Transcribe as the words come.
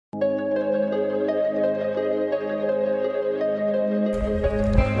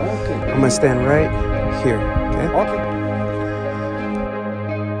I'm gonna stand right here, okay? Okay.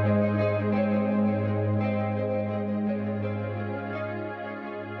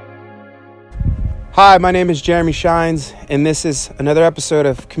 Hi, my name is Jeromie Shines, and this is another episode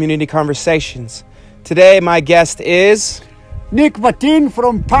of Community Conversations. Today, my guest is... Nik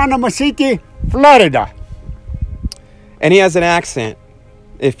from Panama City, Florida. And he has an accent,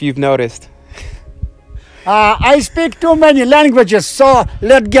 if you've noticed. I speak too many languages, so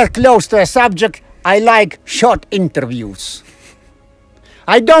let's get close to a subject. I like short interviews.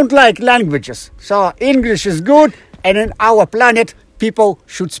 I don't like languages, so English is good, and in our planet, people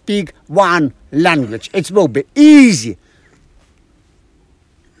should speak one language. It will be easy.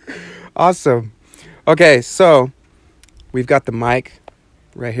 Awesome. Okay, so we've got the mic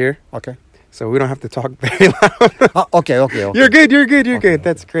right here, Okay. so we don't have to talk very loud. Okay. You're good. Okay.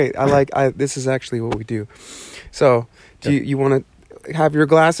 That's great. This is actually what we do. So, do you want to have your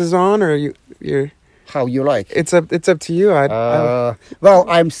glasses on, or you're? How you like? It's up to you. Well,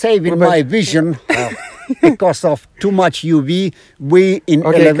 I'm saving What about my you? vision because of too much UV. We in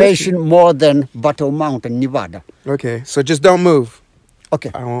Okay, elevation more than Battle Mountain, Nevada. Okay, so just don't move.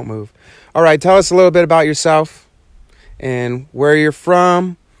 Okay. I won't move. All right, tell us a little bit about yourself and where you're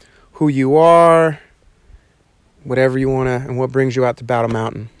from, who you are, whatever you want to, and what brings you out to Battle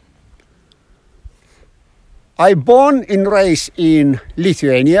Mountain. I born and raised in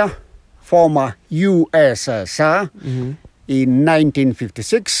Lithuania, former USSR, in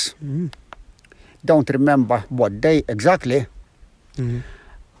 1956. Don't remember what day exactly.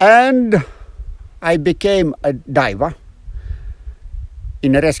 And I became a diver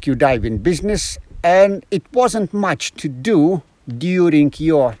in a rescue diving business, and it wasn't much to do during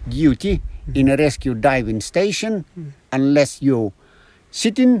your duty in a rescue diving station unless you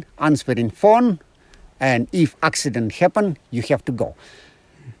sitting, answering phone, and if accident happen, you have to go.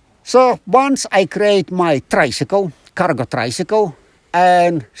 So once I create my tricycle, cargo tricycle,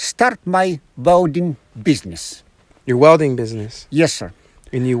 and start my welding business. Your welding business. Yes, sir.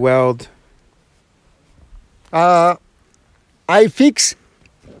 And you weld. I fix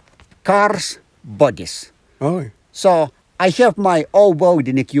cars' bodies. Oh. So I have my all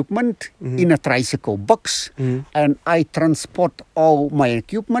welding equipment in a tricycle box, and I transport all my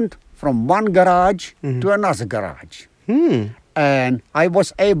equipment from one garage to another garage. And I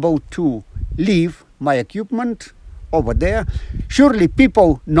was able to leave my equipment over there. Surely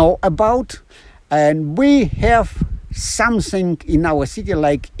people know about, and we have something in our city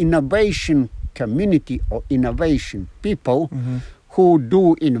like innovation community or innovation people who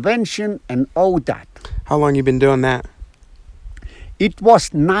do invention and all that. How long you been doing that? It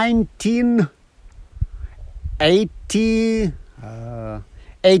was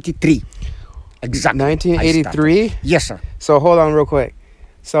 1983. Exactly. 1983? Yes, sir. So hold on real quick.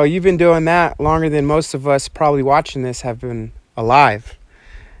 So you've been doing that longer than most of us probably watching this have been alive.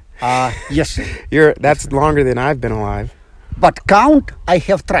 Yes, sir. That's longer than I've been alive. But count, I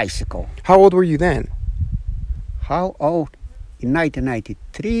have tricycle. How old were you then? How old? In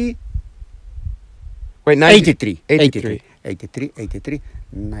 1993. Wait, 83. 83.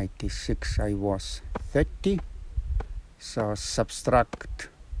 96, I was 30. So subtract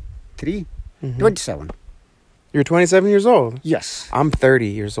 3, 27. You're 27 years old? Yes. I'm 30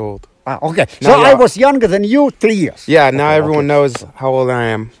 years old. Okay. Now So I y'all- was younger than you 3 years. Yeah, now Okay, everyone okay. knows how old I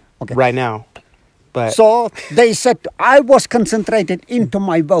am right now. But So they said I was concentrated into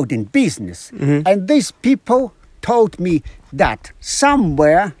my welding business. And these people told me that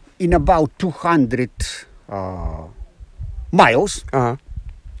somewhere in about 200 miles uh-huh.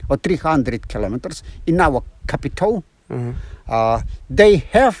 or 300 kilometers in our capital, they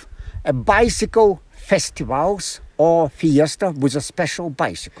have a bicycle festivals or fiesta with a special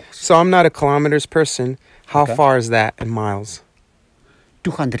bicycles. So I'm not a kilometers person. How Okay. far is that in miles?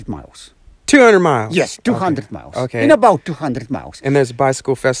 200 miles. 200 miles? Yes, 200 miles. Okay. In about 200 miles. And there's a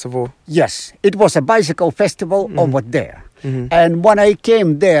bicycle festival? Yes, it was a bicycle festival over there. And when I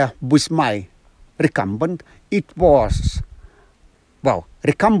came there with my recumbent, it was, well,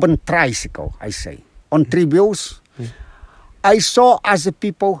 recumbent tricycle, I say, on 3 wheels. I saw other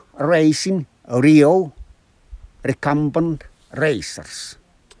people racing real recumbent racers.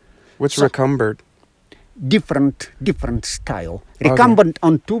 What's So- recumbent? Different style. Recumbent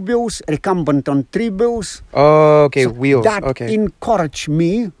on 2 wheels, recumbent on 3 wheels. Oh, okay, So wheels. That Okay. encouraged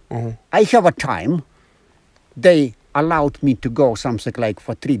me. I have a time. They allowed me to go something like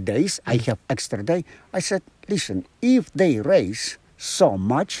for 3 days. I have extra day. I said, listen, if they race so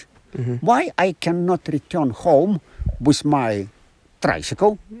much, why I cannot return home with my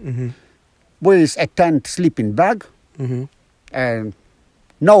tricycle, with a tent sleeping bag, and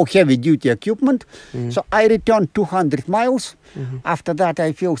no heavy duty equipment. So I returned 200 miles. After that,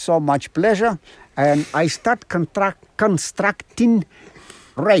 I feel so much pleasure, and I start constructing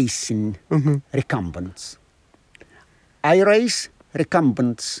racing recumbents. I race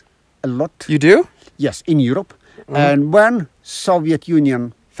recumbents a lot. You do? Yes, in Europe. And when Soviet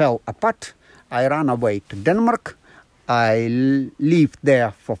Union fell apart, I ran away to Denmark. I lived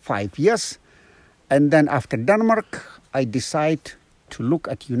there for 5 years. And then after Denmark, I decided to look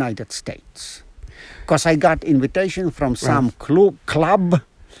at United States. Because I got invitation from some club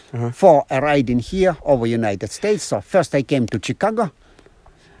for a ride in here over United States. So first I came to Chicago.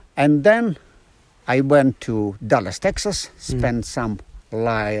 And then I went to Dallas, Texas, spent some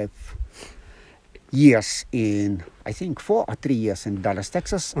life years in, I think 4 or 3 years in Dallas,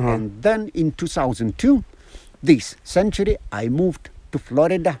 Texas. And then in 2002, this century, I moved to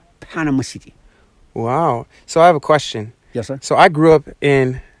Florida, Panama City. Wow. So I have a question. Yes, sir. So I grew up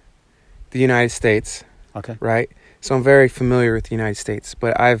in the United States, Okay. right? So I'm very familiar with the United States.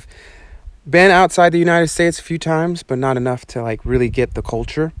 But I've been outside the United States a few times, but not enough to like really get the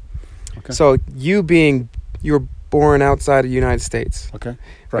culture. Okay. So you were born outside of the United States, Okay.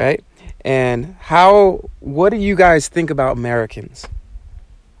 right? And what do you guys think about Americans?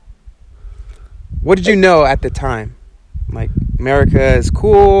 What did you know at the time? Like, America is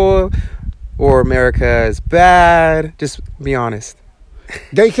cool or America is bad? Just be honest.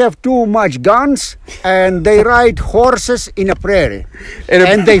 They have too much guns and they ride horses in a prairie.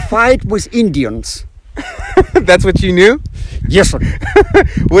 And they fight with Indians. That's what you knew? Yes, sir.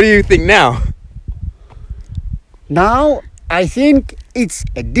 What do you think now? Now, I think it's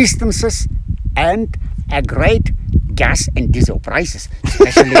a distances and a great gas and diesel prices,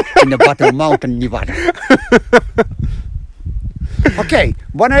 especially in the Battle Mountain, Nevada. Okay,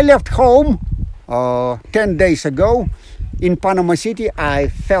 when I left home 10 days ago in Panama City, I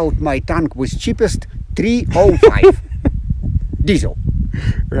felt my tank was cheapest, $3.05 diesel.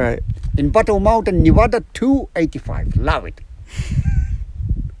 Right. In Battle Mountain, Nevada, $2.85. Love it.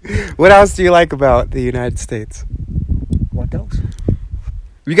 What else do you like about the United States? What else?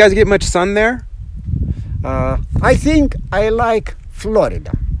 You guys get much sun there? I think I like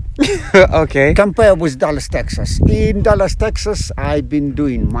Florida. Okay. Compared with Dallas, Texas. In Dallas, Texas, I've been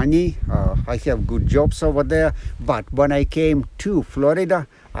doing money. I have good jobs over there. But when I came to Florida,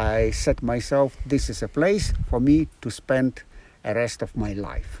 I said myself, this is a place for me to spend the rest of my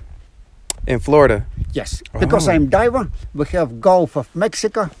life. In Florida? Yes, because I'm diver. We have Gulf of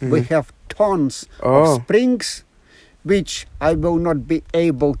Mexico. We have tons of springs, which I will not be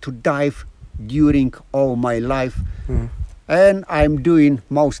able to dive during all my life. And I'm doing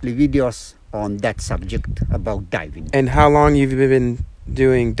mostly videos on that subject about diving. And how long you've been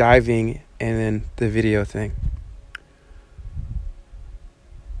doing diving and then the video thing?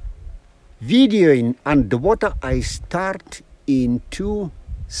 Videoing underwater, I start in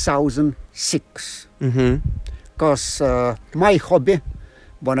 2006. Because my hobby,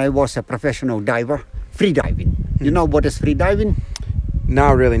 when I was a professional diver, free diving. You know what is free diving?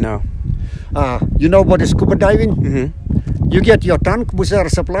 Not really, no. You know what is scuba diving? You get your tank with air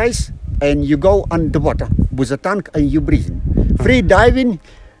supplies and you go underwater with a tank and you breathe in. Free diving,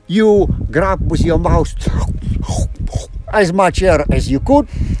 you grab with your mouth as much air as you could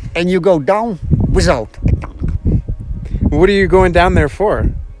and you go down without a tank. What are you going down there for?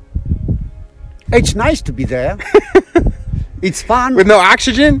 It's nice to be there. It's fun. With no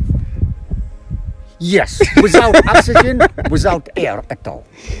oxygen? Yes, without oxygen, without air at all.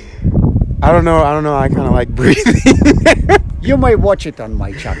 I don't know. I kind of like breathing. You may watch it on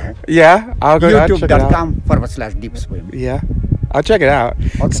my channel. Yeah, I'll go YouTube.com/deepswim. Yeah, I'll check it out.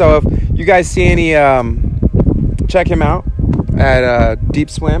 Okay. So if you guys see any, check him out at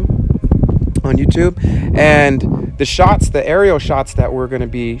Deep Swim on YouTube. And the aerial shots that we're going to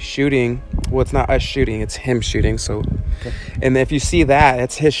be shooting, well, it's not us shooting, it's him shooting. So, and if you see that,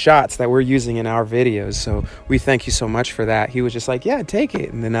 it's his shots that we're using in our videos. So we thank you so much for that. He was just like, yeah, take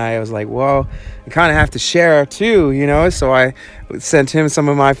it. And then I was like, well, I kind of have to share too, you know? So I sent him some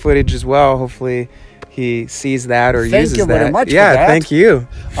of my footage as well. Hopefully he sees that or uses that. Thank you very much for yeah, that. thank you.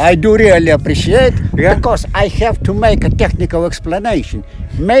 I do really appreciate Yeah. because I have to make a technical explanation.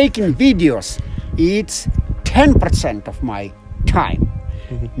 Making videos, it's 10% of my time.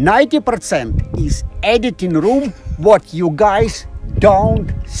 90% is editing room, what you guys don't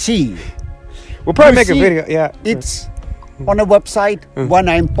see. We'll probably You make a see, video. Yeah. It's on a website when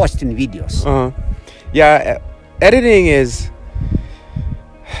I'm posting videos. Yeah, editing is...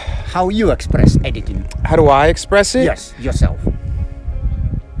 How you express editing? How do I express it? Yes, yourself.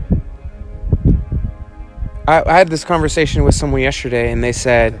 I had this conversation with someone yesterday, and they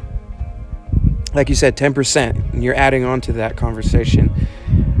said, like you said, 10%. And you're adding on to that conversation.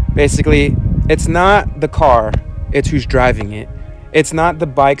 Basically, it's not the car, it's who's driving it. It's not the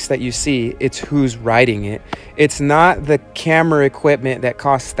bikes that you see, it's who's riding it. It's not the camera equipment that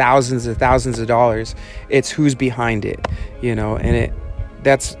costs thousands of dollars. It's who's behind it, you know. And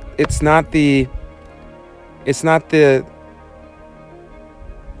it's not the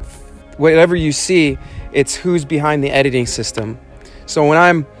whatever you see, it's who's behind the editing system. So when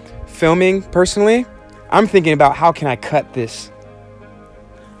I'm filming personally, I'm thinking about how can I cut this.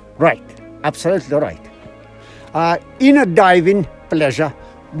 Right, absolutely right. In a diving pleasure,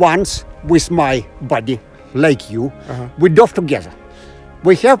 once with my buddy, like you, we dove together.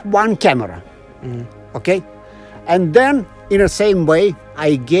 We have one camera, okay? And then, in the same way,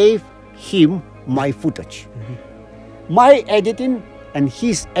 I gave him my footage. My editing and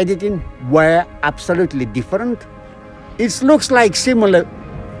his editing were absolutely different. It looks like similar.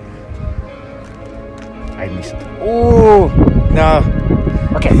 I missed. Oh, no.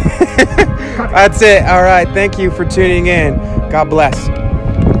 Okay. That's it. All right. Thank you for tuning in. God bless.